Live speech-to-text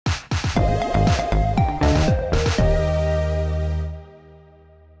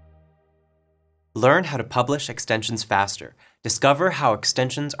Learn how to publish extensions faster, discover how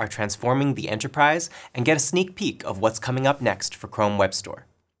extensions are transforming the enterprise, and get a sneak peek of what's coming up next for Chrome Web Store.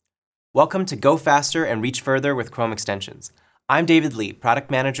 Welcome to Go Faster and Reach Further with Chrome Extensions. I'm David Lee, Product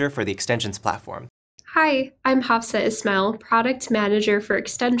Manager for the Extensions platform. Hi, I'm Hafsah Ismail, Product Manager for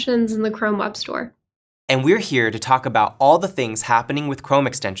Extensions in the Chrome Web Store. And we're here to talk about all the things happening with Chrome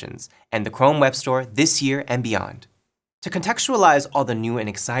Extensions and the Chrome Web Store this year and beyond. To contextualize all the new and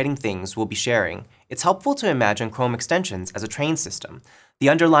exciting things we'll be sharing, it's helpful to imagine Chrome Extensions as a train system. The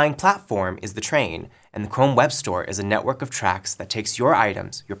underlying platform is the train, and the Chrome Web Store is a network of tracks that takes your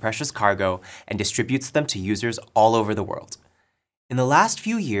items, your precious cargo, and distributes them to users all over the world. In the last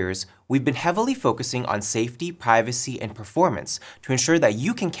few years, we've been heavily focusing on safety, privacy, and performance to ensure that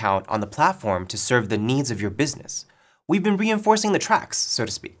you can count on the platform to serve the needs of your business. We've been reinforcing the tracks, so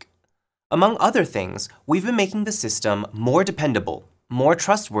to speak. Among other things, we've been making the system more dependable, more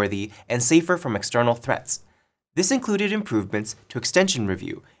trustworthy, and safer from external threats. This included improvements to extension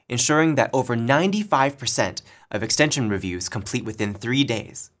review, ensuring that over 95% of extension reviews complete within 3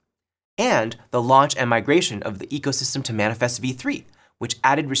 days. And the launch and migration of the ecosystem to Manifest v3, which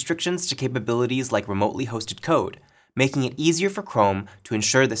added restrictions to capabilities like remotely hosted code, making it easier for Chrome to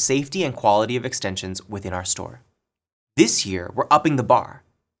ensure the safety and quality of extensions within our store. This year, we're upping the bar.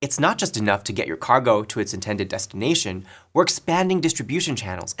 It's not just enough to get your cargo to its intended destination, we're expanding distribution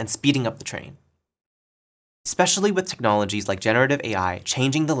channels and speeding up the train. Especially with technologies like generative AI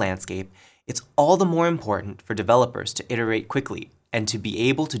changing the landscape, it's all the more important for developers to iterate quickly and to be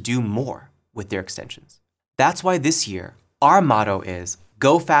able to do more with their extensions. That's why this year, our motto is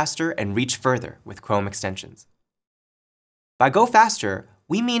Go Faster and Reach Further with Chrome Extensions. By Go Faster,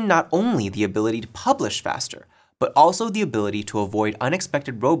 we mean not only the ability to publish faster, but also the ability to avoid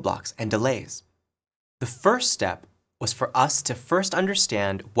unexpected roadblocks and delays. The first step was for us to first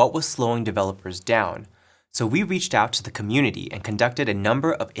understand what was slowing developers down, so we reached out to the community and conducted a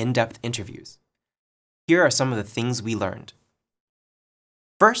number of in-depth interviews. Here are some of the things we learned.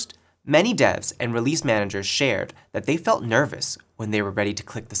 First, many devs and release managers shared that they felt nervous when they were ready to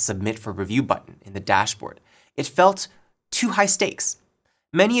click the Submit for Review button in the dashboard. It felt too high stakes.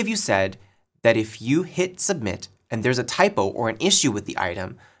 Many of you said that if you hit Submit and there's a typo or an issue with the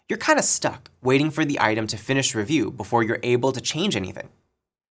item, you're kind of stuck waiting for the item to finish review before you're able to change anything.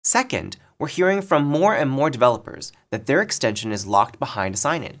 Second, we're hearing from more and more developers that their extension is locked behind a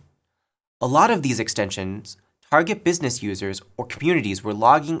sign-in. A lot of these extensions target business users or communities where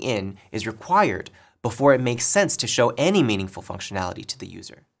logging in is required before it makes sense to show any meaningful functionality to the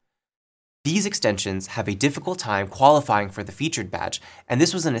user. These extensions have a difficult time qualifying for the featured badge, and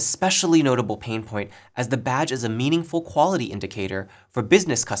this was an especially notable pain point as the badge is a meaningful quality indicator for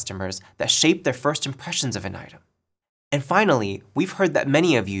business customers that shape their first impressions of an item. And finally, we've heard that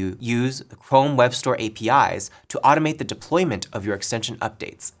many of you use the Chrome Web Store APIs to automate the deployment of your extension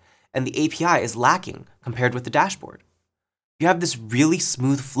updates, and the API is lacking compared with the dashboard. You have this really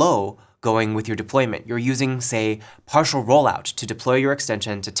smooth flow going with your deployment. You're using, say, partial rollout to deploy your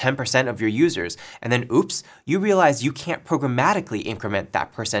extension to 10% of your users, and then oops, you realize you can't programmatically increment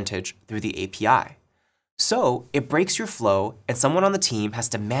that percentage through the API. So it breaks your flow, and someone on the team has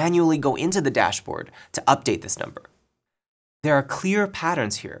to manually go into the dashboard to update this number. There are clear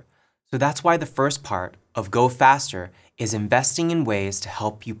patterns here, so that's why the first part of Go Faster is investing in ways to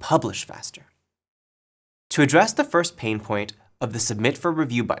help you publish faster. To address the first pain point of the Submit for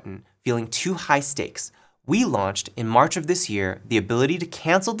Review button feeling too high stakes, we launched in March of this year the ability to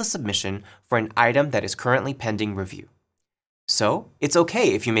cancel the submission for an item that is currently pending review. So it's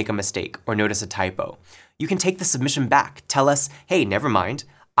okay if you make a mistake or notice a typo. You can take the submission back, tell us, hey, never mind,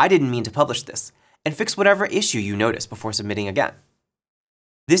 I didn't mean to publish this, and fix whatever issue you notice before submitting again.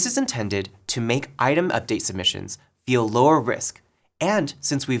 This is intended to make item update submissions feel lower risk, and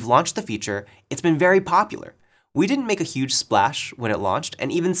since we've launched the feature, it's been very popular. We didn't make a huge splash when it launched,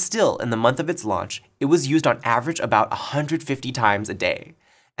 and even still, in the month of its launch, it was used on average about 150 times a day,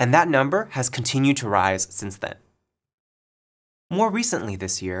 and that number has continued to rise since then. More recently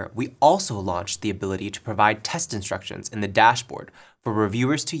this year, we also launched the ability to provide test instructions in the dashboard for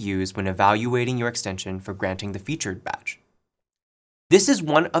reviewers to use when evaluating your extension for granting the featured badge. This is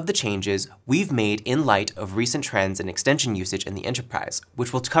one of the changes we've made in light of recent trends in extension usage in the enterprise,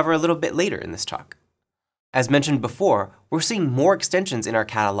 which we'll cover a little bit later in this talk. As mentioned before, we're seeing more extensions in our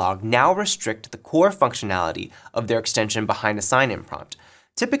catalog now restrict the core functionality of their extension behind a sign-in prompt,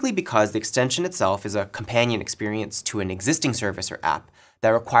 typically because the extension itself is a companion experience to an existing service or app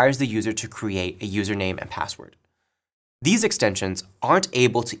that requires the user to create a username and password. These extensions aren't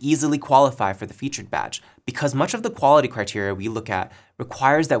able to easily qualify for the featured badge because much of the quality criteria we look at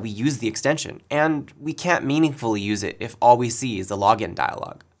requires that we use the extension, and we can't meaningfully use it if all we see is the login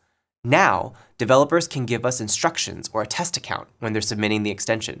dialog. Now, developers can give us instructions or a test account when they're submitting the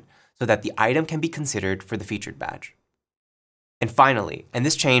extension so that the item can be considered for the featured badge. And finally, and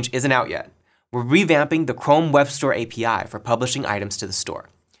this change isn't out yet, we're revamping the Chrome Web Store API for publishing items to the store.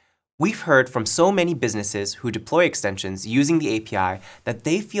 We've heard from so many businesses who deploy extensions using the API that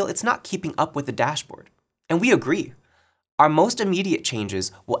they feel it's not keeping up with the dashboard. And we agree. Our most immediate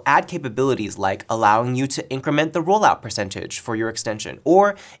changes will add capabilities like allowing you to increment the rollout percentage for your extension,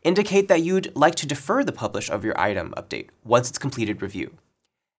 or indicate that you'd like to defer the publish of your item update once it's completed review.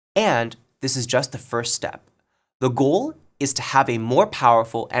 And this is just the first step. The goal is to have a more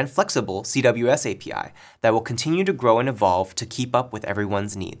powerful and flexible CWS API that will continue to grow and evolve to keep up with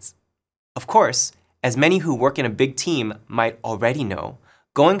everyone's needs. Of course, as many who work in a big team might already know,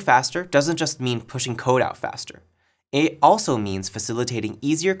 going faster doesn't just mean pushing code out faster. It also means facilitating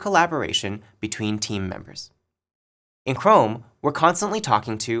easier collaboration between team members. In Chrome, we're constantly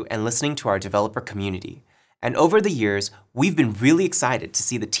talking to and listening to our developer community. And over the years, we've been really excited to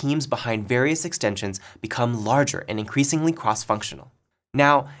see the teams behind various extensions become larger and increasingly cross-functional.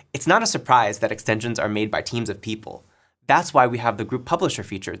 Now, it's not a surprise that extensions are made by teams of people. That's why we have the group publisher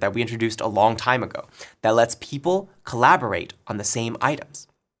feature that we introduced a long time ago that lets people collaborate on the same items.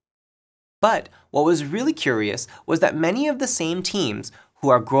 But what was really curious was that many of the same teams who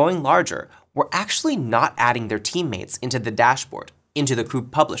are growing larger were actually not adding their teammates into the dashboard, into the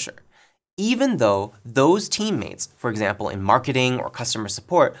group publisher, even though those teammates, for example in marketing or customer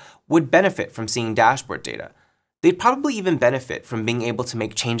support, would benefit from seeing dashboard data. They'd probably even benefit from being able to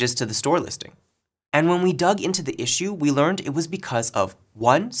make changes to the store listing. And when we dug into the issue, we learned it was because of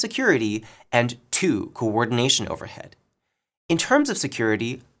 1, security, and 2, coordination overhead. In terms of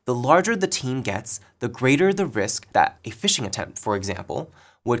security, the larger the team gets, the greater the risk that a phishing attempt, for example,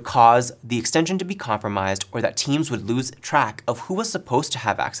 would cause the extension to be compromised or that teams would lose track of who was supposed to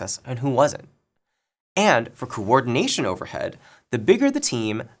have access and who wasn't. And for coordination overhead, the bigger the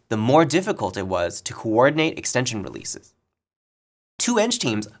team, the more difficult it was to coordinate extension releases. 2 Eng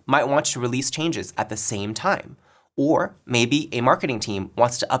teams might want to release changes at the same time, or maybe a marketing team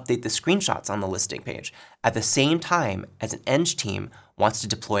wants to update the screenshots on the listing page at the same time as an Eng team wants to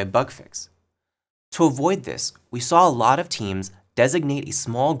deploy a bug fix. To avoid this, we saw a lot of teams designate a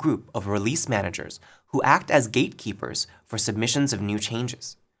small group of release managers who act as gatekeepers for submissions of new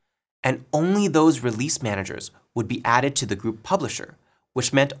changes. And only those release managers would be added to the group publisher,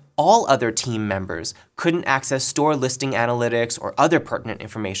 which meant all other team members couldn't access store listing analytics or other pertinent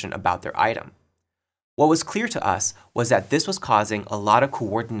information about their item. What was clear to us was that this was causing a lot of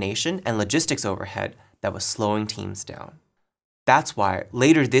coordination and logistics overhead that was slowing teams down. That's why,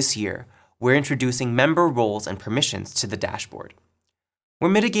 later this year, we're introducing member roles and permissions to the dashboard. We're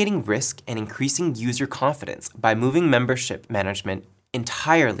mitigating risk and increasing user confidence by moving membership management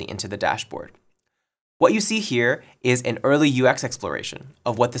entirely into the dashboard. What you see here is an early UX exploration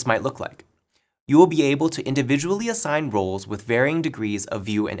of what this might look like. You will be able to individually assign roles with varying degrees of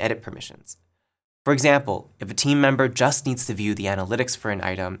view and edit permissions. For example, if a team member just needs to view the analytics for an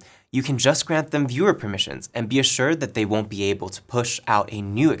item, you can just grant them viewer permissions and be assured that they won't be able to push out a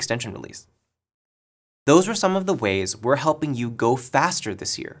new extension release. Those were some of the ways we're helping you go faster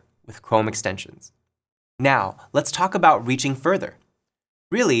this year with Chrome extensions. Now, let's talk about reaching further.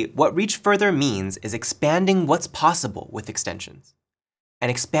 Really, what reach further means is expanding what's possible with extensions. And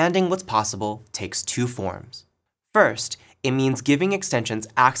expanding what's possible takes 2 forms. First, it means giving extensions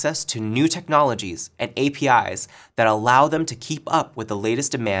access to new technologies and APIs that allow them to keep up with the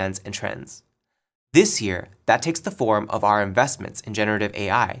latest demands and trends. This year, that takes the form of our investments in generative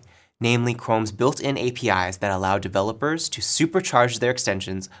AI, namely Chrome's built-in APIs that allow developers to supercharge their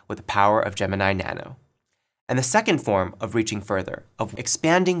extensions with the power of Gemini Nano. And the second form of reaching further, of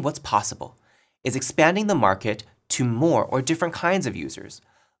expanding what's possible, is expanding the market to more or different kinds of users.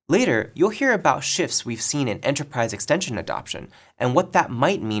 Later, you'll hear about shifts we've seen in enterprise extension adoption and what that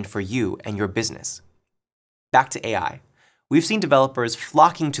might mean for you and your business. Back to AI. We've seen developers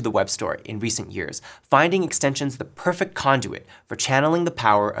flocking to the web store in recent years, finding extensions the perfect conduit for channeling the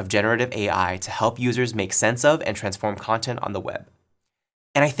power of generative AI to help users make sense of and transform content on the web.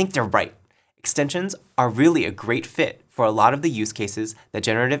 And I think they're right. Extensions are really a great fit for a lot of the use cases that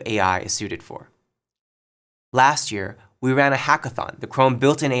generative AI is suited for. Last year, we ran a hackathon, the Chrome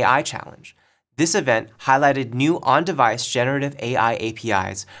Built-in AI Challenge. This event highlighted new on-device generative AI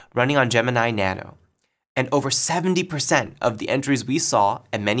APIs running on Gemini Nano. And over 70% of the entries we saw,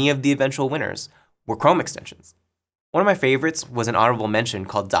 and many of the eventual winners, were Chrome extensions. One of my favorites was an honorable mention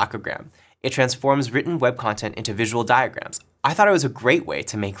called Docogram. It transforms written web content into visual diagrams. I thought it was a great way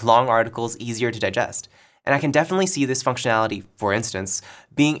to make long articles easier to digest. And I can definitely see this functionality, for instance,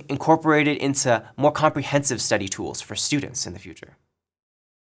 being incorporated into more comprehensive study tools for students in the future.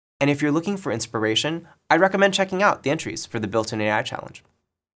 And if you're looking for inspiration, I'd recommend checking out the entries for the Built-in AI Challenge.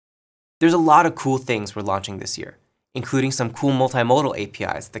 There's a lot of cool things we're launching this year, including some cool multimodal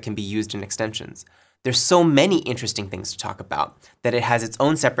APIs that can be used in extensions. There's so many interesting things to talk about that it has its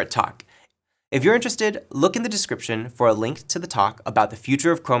own separate talk. If you're interested, look in the description for a link to the talk about the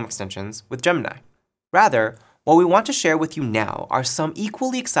future of Chrome extensions with Gemini. Rather, what we want to share with you now are some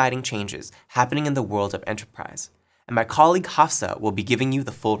equally exciting changes happening in the world of enterprise, and my colleague Hafsah will be giving you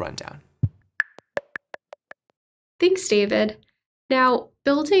the full rundown. Thanks, David. Now,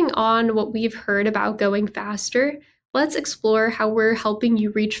 building on what we've heard about going faster, let's explore how we're helping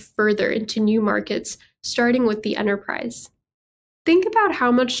you reach further into new markets, starting with the enterprise. Think about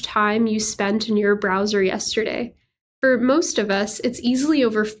how much time you spent in your browser yesterday. For most of us, it's easily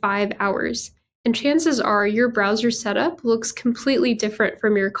over 5 hours. And chances are your browser setup looks completely different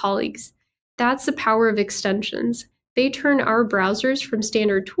from your colleagues. That's the power of extensions. They turn our browsers from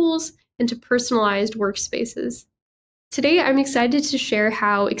standard tools into personalized workspaces. Today, I'm excited to share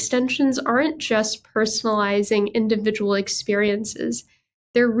how extensions aren't just personalizing individual experiences.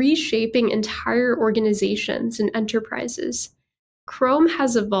 They're reshaping entire organizations and enterprises. Chrome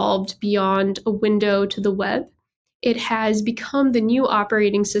has evolved beyond a window to the web. It has become the new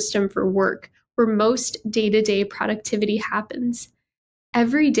operating system for work, where most day-to-day productivity happens.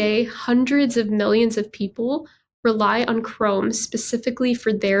 Every day, hundreds of millions of people rely on Chrome specifically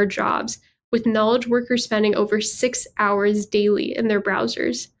for their jobs, with knowledge workers spending over 6 hours daily in their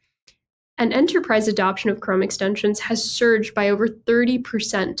browsers. And enterprise adoption of Chrome extensions has surged by over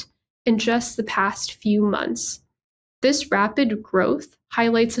 30% in just the past few months. This rapid growth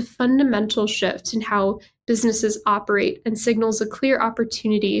highlights a fundamental shift in how businesses operate and signals a clear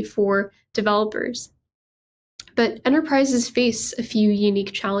opportunity for developers. But enterprises face a few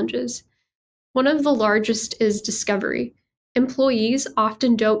unique challenges. One of the largest is discovery. Employees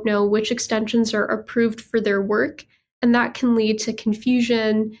often don't know which extensions are approved for their work, and that can lead to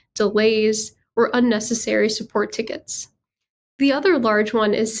confusion, delays, or unnecessary support tickets. The other large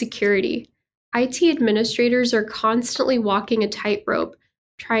one is security. IT administrators are constantly walking a tightrope,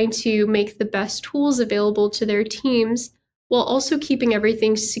 trying to make the best tools available to their teams while also keeping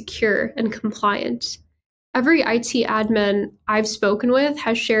everything secure and compliant. Every IT admin I've spoken with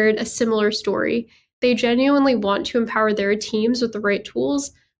has shared a similar story. They genuinely want to empower their teams with the right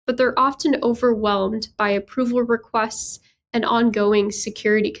tools, but they're often overwhelmed by approval requests and ongoing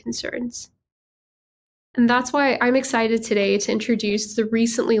security concerns. And that's why I'm excited today to introduce the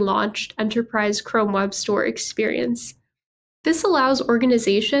recently launched Enterprise Chrome Web Store experience. This allows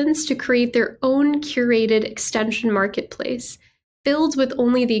organizations to create their own curated extension marketplace, filled with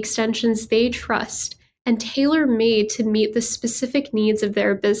only the extensions they trust and tailor-made to meet the specific needs of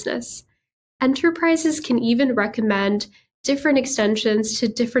their business. Enterprises can even recommend different extensions to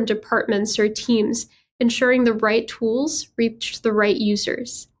different departments or teams, ensuring the right tools reach the right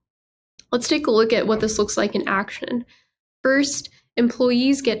users. Let's take a look at what this looks like in action. First,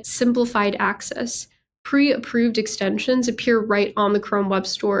 employees get simplified access. Pre-approved extensions appear right on the Chrome Web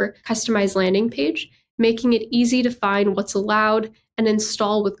Store customized landing page, making it easy to find what's allowed and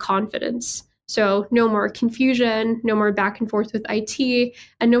install with confidence. So no more confusion, no more back and forth with IT,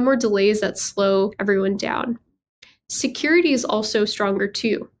 and no more delays that slow everyone down. Security is also stronger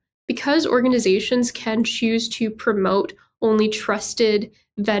too. Because organizations can choose to promote only trusted,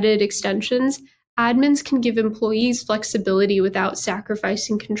 vetted extensions, admins can give employees flexibility without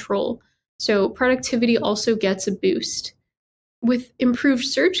sacrificing control. So productivity also gets a boost. With improved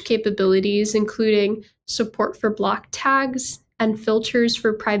search capabilities, including support for block tags and filters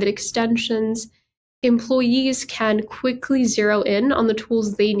for private extensions, employees can quickly zero in on the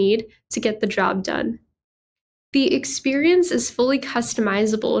tools they need to get the job done. The experience is fully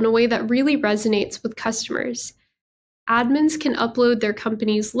customizable in a way that really resonates with customers. Admins can upload their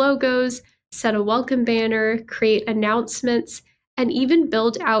company's logos, set a welcome banner, create announcements, and even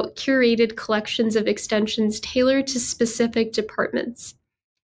build out curated collections of extensions tailored to specific departments.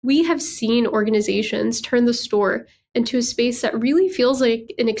 We have seen organizations turn the store into a space that really feels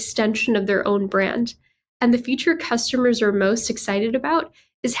like an extension of their own brand. And the feature customers are most excited about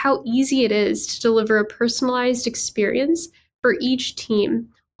is how easy it is to deliver a personalized experience for each team,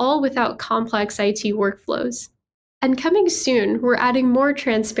 all without complex IT workflows. And coming soon, we're adding more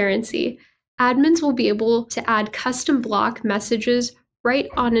transparency. Admins will be able to add custom block messages right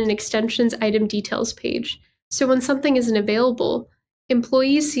on an extension's item details page. So when something isn't available,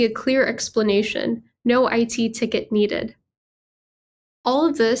 employees see a clear explanation, no IT ticket needed. All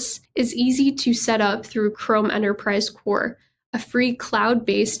of this is easy to set up through Chrome Enterprise Core, a free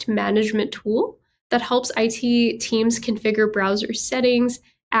cloud-based management tool that helps IT teams configure browser settings,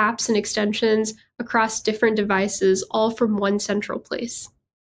 apps, and extensions across different devices, all from one central place.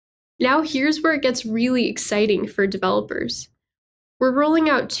 Now here's where it gets really exciting for developers. We're rolling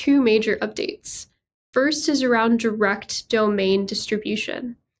out two major updates. First is around direct domain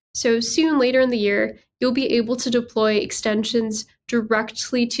distribution. So soon, later in the year, you'll be able to deploy extensions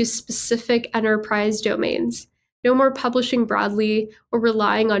directly to specific enterprise domains. No more publishing broadly or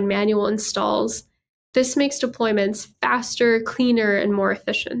relying on manual installs. This makes deployments faster, cleaner, and more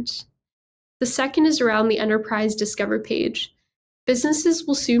efficient. The second is around the enterprise discover page. Businesses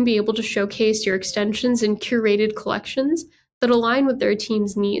will soon be able to showcase your extensions in curated collections that align with their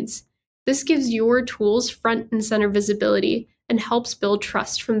team's needs. This gives your tools front and center visibility and helps build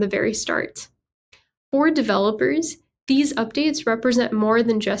trust from the very start. For developers, these updates represent more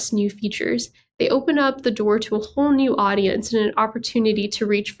than just new features. They open up the door to a whole new audience and an opportunity to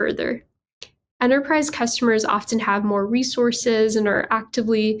reach further. Enterprise customers often have more resources and are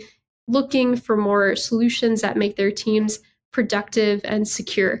actively looking for more solutions that make their teams productive and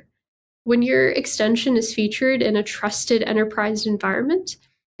secure. When your extension is featured in a trusted enterprise environment,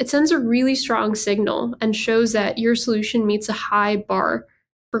 it sends a really strong signal and shows that your solution meets a high bar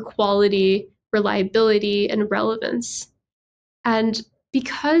for quality, reliability, and relevance. And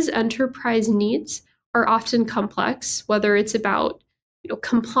because enterprise needs are often complex, whether it's about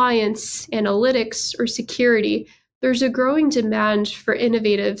compliance, analytics, or security, there's a growing demand for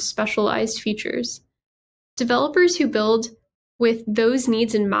innovative, specialized features. Developers who build with those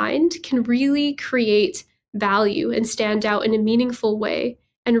needs in mind can really create value and stand out in a meaningful way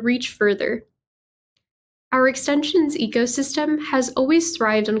and reach further. Our extensions ecosystem has always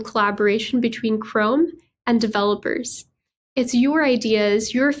thrived on collaboration between Chrome and developers. It's your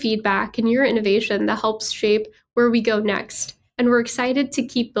ideas, your feedback, and your innovation that helps shape where we go next, and we're excited to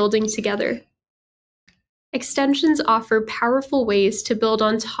keep building together. Extensions offer powerful ways to build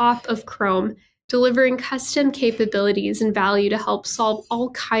on top of Chrome, delivering custom capabilities and value to help solve all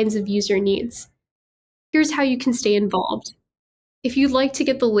kinds of user needs. Here's how you can stay involved. If you'd like to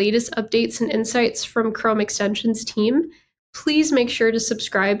get the latest updates and insights from Chrome Extensions team, please make sure to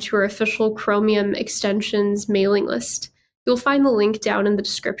subscribe to our official Chromium Extensions mailing list. You'll find the link down in the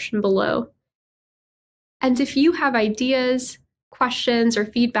description below. And if you have ideas, questions, or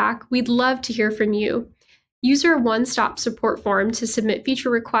feedback, we'd love to hear from you. Use our one-stop support form to submit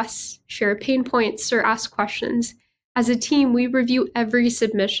feature requests, share pain points, or ask questions. As a team, we review every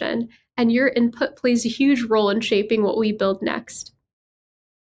submission, and your input plays a huge role in shaping what we build next.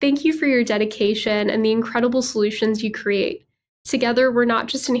 Thank you for your dedication and the incredible solutions you create. Together, we're not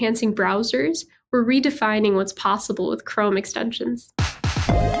just enhancing browsers, we're redefining what's possible with Chrome extensions.